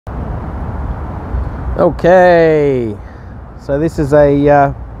Okay, so this is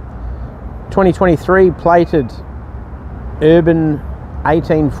a 2023 plated urban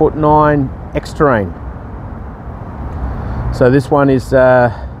 18'9" Xterrain. So this one is so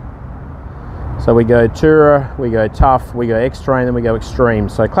we go Tourer, we go Tough, we go Xterrain, then we go Extreme.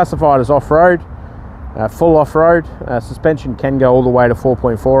 So classified as off-road, full off-road. Suspension can go all the way to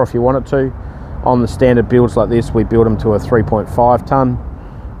 4.4 if you want it to. On the standard builds like this, we build them to a 3.5 ton.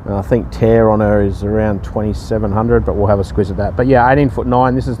 I think tear on her is around 2,700, but we'll have a squiz at that. But yeah,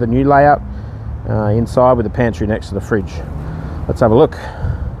 18'9". This is the new layout inside with the pantry next to the fridge. Let's have a look.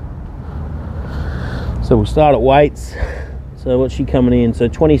 So we'll start at weights. So what's she coming in? So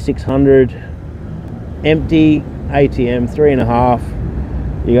 2,600, empty, ATM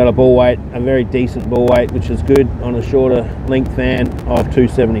 3.5. You got a ball weight, a very decent ball weight, which is good on a shorter length fan of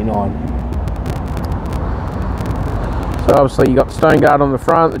 279. So obviously you got the stone guard on the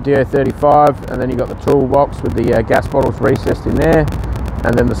front, the DO35, and then you got the toolbox with the gas bottles recessed in there,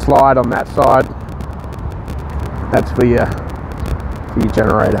 and then the slide on that side. That's for your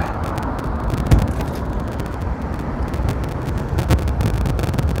generator.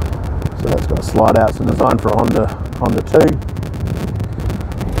 So that's got a slide out. It's designed for a Honda 2.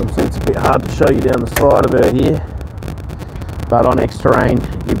 Obviously it's a bit hard to show you down the side of her here, but on Xterrain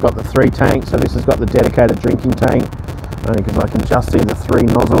you've got the 3 tanks. So this has got the dedicated drinking tank. Only because I can just see the 3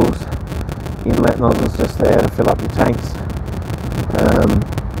 nozzles, inlet nozzles just there to fill up your tanks.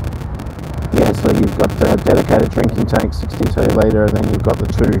 Yeah, so you've got the dedicated drinking tank, 62 litre, and then you've got the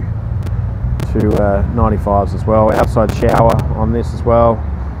two 95s as well. Outside shower on this as well.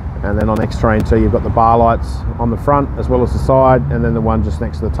 And then on Xterrain too, you've got the bar lights on the front as well as the side, and then the one just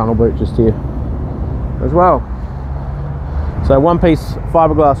next to the tunnel boot just here as well. So one piece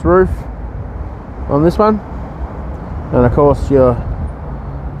fiberglass roof on this one. And of course your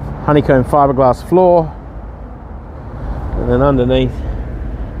honeycomb fiberglass floor, and then underneath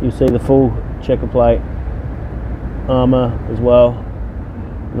you see the full checker plate armour as well,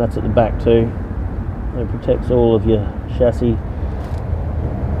 and that's at the back too. It protects all of your chassis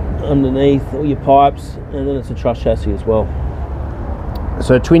underneath, all your pipes, and then it's a truss chassis as well.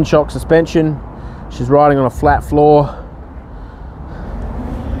 So twin shock suspension. She's riding on a flat floor.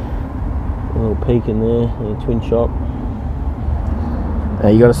 A little peak in there, twin shock.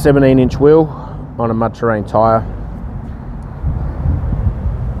 You got a 17-inch wheel on a mud terrain tyre.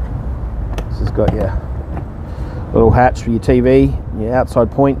 This has got your little hatch for your TV, your outside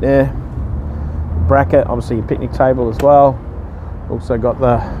point there, bracket, obviously your picnic table as well. Also got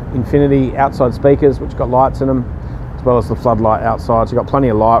the Infinity outside speakers, which got lights in them, as well as the floodlight outside. So you've got plenty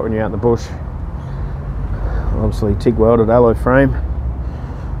of light when you're out in the bush. Obviously TIG welded alloy frame.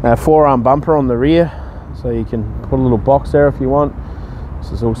 4-arm bumper on the rear, so you can put a little box there if you want. This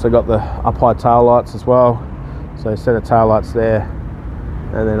has also got the up-high tail lights as well. So a set of tail lights there,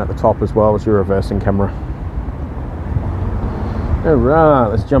 and then at the top as well is your reversing camera. Alright,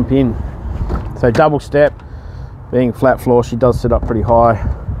 let's jump in. So double step, being flat floor, she does sit up pretty high.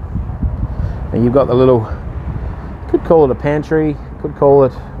 And you've got the little, could call it a pantry, could call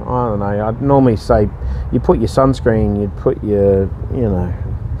it, I don't know, I'd normally say you put your sunscreen, you'd put your, you know,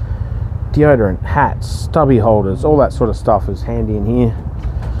 deodorant, hats, stubby holders, all that sort of stuff is handy in here.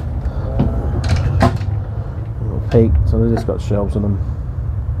 Little peak, so they've just got shelves in them.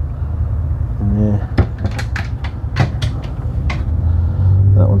 And yeah,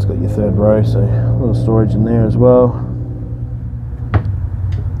 that one's got your 3rd row, so a little storage in there as well.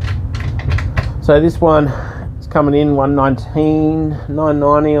 So this one is coming in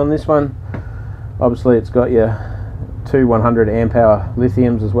 119,990 on this one. Obviously it's got your 2 100 amp hour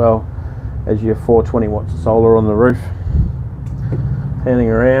lithiums as well as your 420 watts of solar on the roof. Panning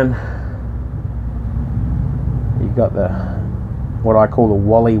around, you've got the, what I call the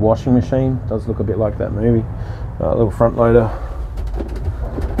Wally washing machine. Does look a bit like that movie. A little front loader,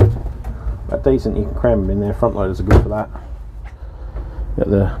 but decent, you can cram them in there. Front loaders are good for that. Got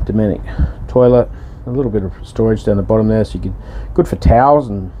the Dominic toilet, a little bit of storage down the bottom there, so you can, good for towels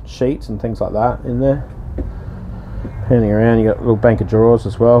and sheets and things like that in there. Panning around, you got a little bank of drawers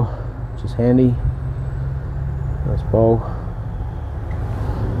as well, which is handy. Nice bowl,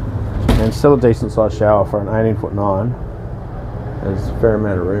 and still a decent sized shower for an 18'9". There's a fair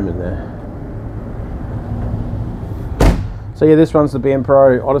amount of room in there. So yeah, this runs the BM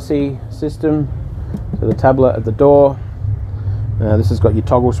Pro Odyssey system. So the tablet at the door. This has got your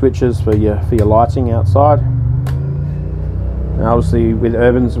toggle switches for your lighting outside. And obviously with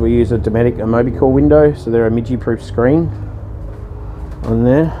Urbans we use a Dometic Mobicore window, so they're a midgie-proof screen on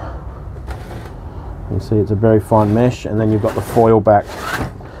there. You can see it's a very fine mesh, and then you've got the foil back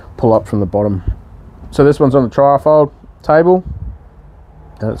pull up from the bottom So this one's on the trifold table,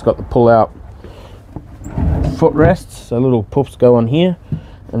 and it's got the pull-out footrests, so little puffs go on here,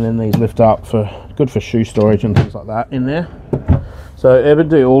 and then these lift up for good for shoe storage and things like that in there. So Urban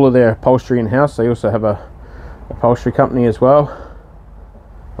do all of their upholstery in-house. They also have a upholstery company as well.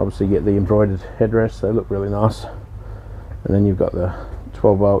 Obviously you get the embroidered headrests, they look really nice. And then you've got the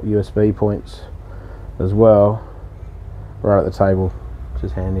 12-volt USB points as well, right at the table, which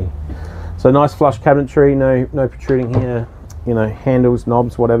is handy. So nice flush cabinetry, no protruding here, you know, handles,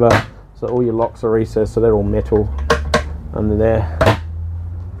 knobs, whatever. So all your locks are recessed, so they're all metal under there.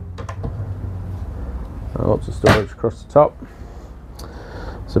 Lots of storage across the top.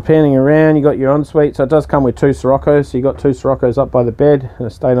 So panning around, you got your ensuite. So it does come with 2 Siroccos. So you got 2 Siroccos up by the bed, and it'll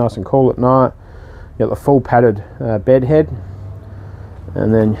stay nice and cool at night. You got the full padded bed head,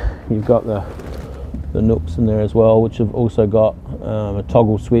 and then you've got the nooks in there as well, which have also got a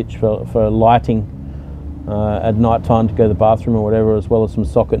toggle switch for lighting at night time to go to the bathroom or whatever, as well as some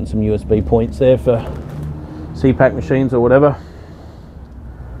socket and some USB points there for CPAP machines or whatever.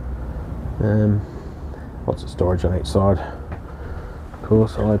 Lots of storage on each side. Of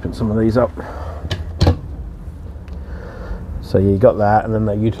course, I'll open some of these up. So you got that, and then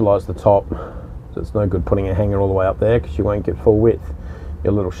they utilise the top. So it's no good putting a hanger all the way up there because you won't get full width.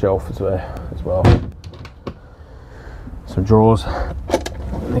 Your little shelf is there as well. Some drawers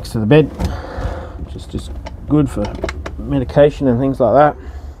next to the bed, which is just good for medication and things like that.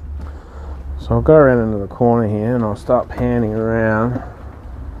 So I'll go around into the corner here and I'll start panning around.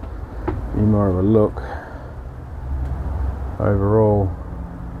 Give you more of a look overall.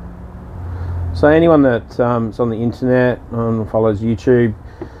 So anyone that's on the internet and follows YouTube,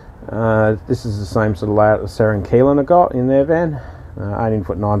 this is the same sort of layout that Sarah and Keelan have got in their van.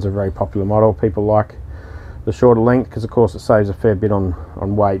 18'9" is a very popular model. People like the shorter length because of course it saves a fair bit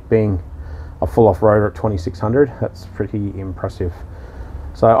on weight. Being a full off-roader at 2600, that's pretty impressive.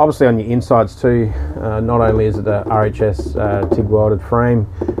 So obviously on your insides too, not only is it a RHS TIG welded frame,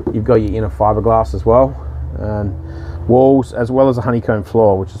 you've got your inner fiberglass as well, and walls, as well as a honeycomb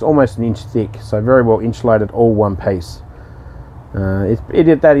floor, which is almost an inch thick, so very well insulated, all one piece.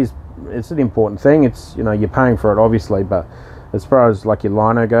 It's an important thing. It's, you know, you're paying for it obviously, but as far as like your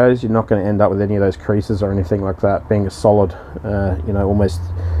lino goes, you're not going to end up with any of those creases or anything like that, being a solid, you know, almost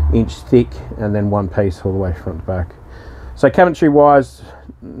inch thick, and then one piece all the way front to back. So cabinetry wise,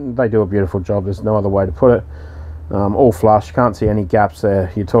 they do a beautiful job. There's no other way to put it. All flush, can't see any gaps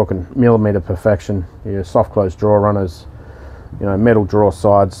there. You're talking millimeter perfection. Your soft close drawer runners, you know, metal drawer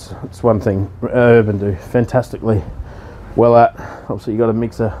sides. It's one thing Urban do fantastically well at. Obviously you got a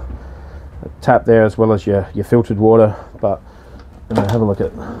mixer, a tap there, as well as your filtered water. But you know, have a look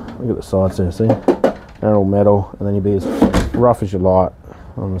at the sides there. See, they're all metal, and then you'll be as rough as you like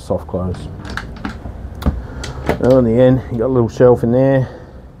on the soft close. Now in the end, you got a little shelf in there.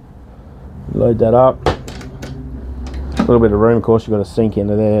 Load that up. A little bit of room, of course. You've got a sink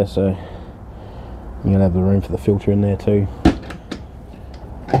into there, so you're gonna have the room for the filter in there too.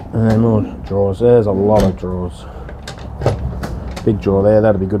 And then more drawers. There's a lot of drawers. Big drawer there.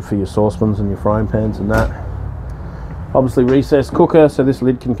 That'll be good for your saucepans and your frying pans and that. Obviously recessed cooker, so this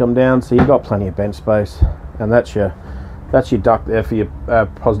lid can come down, so you've got plenty of bench space. And that's your duct there for your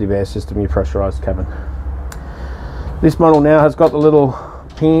positive air system, your pressurized cabin. This model now has got the little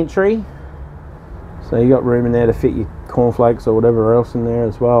pantry, so you got room in there to fit your cornflakes or whatever else in there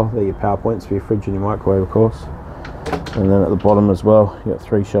as well. They're your power points for your fridge and your microwave, of course. And then at the bottom as well, you got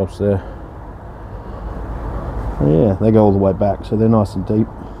 3 shelves there. Oh yeah, they go all the way back, so they're nice and deep.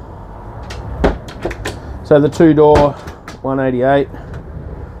 So the 2-door 188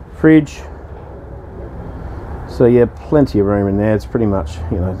 fridge. So yeah, plenty of room in there. It's pretty much,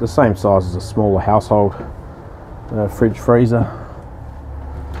 you know, the same size as a smaller household fridge freezer.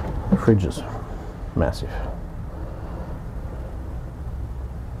 The fridge is massive.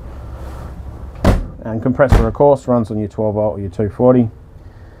 And compressor, of course, runs on your 12-volt or your 240.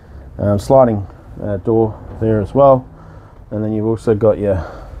 Sliding door there as well. And then you've also got your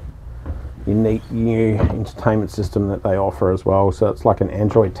neat new entertainment system that they offer as well. So it's like an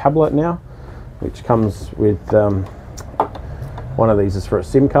Android tablet now, which comes with one of these is for a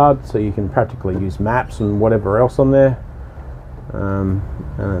SIM card, so you can practically use maps and whatever else on there. And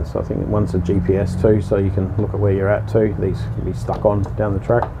so I think one's a GPS too, so you can look at where you're at too. These can be stuck on down the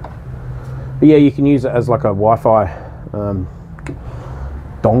track. But yeah, you can use it as like a Wi-Fi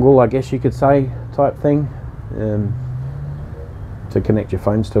dongle, I guess you could say, type thing, to connect your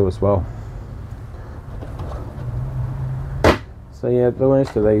phones to as well. So yeah, the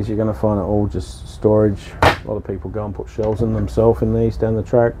most of these you're going to find it all just storage. A lot of people go and put shelves in themselves in these down the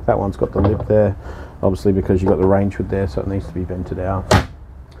track. That one's got the lip there. obviously because you've got the range hood there, so it needs to be vented out.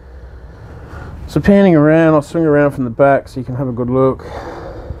 So panning around, I'll swing around from the back so you can have a good look.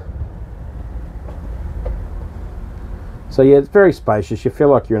 So yeah, it's very spacious. You feel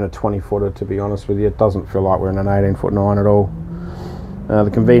like you're in a 20-footer, to be honest with you. It doesn't feel like we're in an 18-foot 9 at all.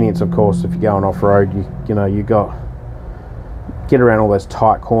 The convenience, of course, if you're going off-road, you know, you got get around all those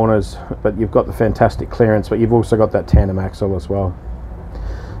tight corners, but you've got the fantastic clearance, but you've also got that tandem axle as well.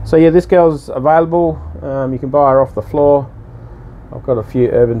 So yeah, this girl's available. You can buy her off the floor. I've got a few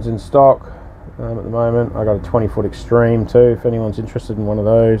Urbans in stock at the moment. I got a 20-foot Xterrain too, if anyone's interested in one of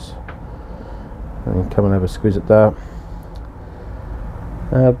those. Come and have a squiz at that.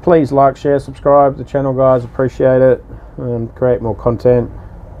 Please like, share, subscribe to the channel, guys. Appreciate it. Create more content,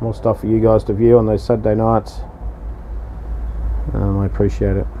 more stuff for you guys to view on those Saturday nights. I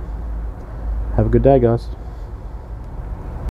appreciate it. Have a good day, guys.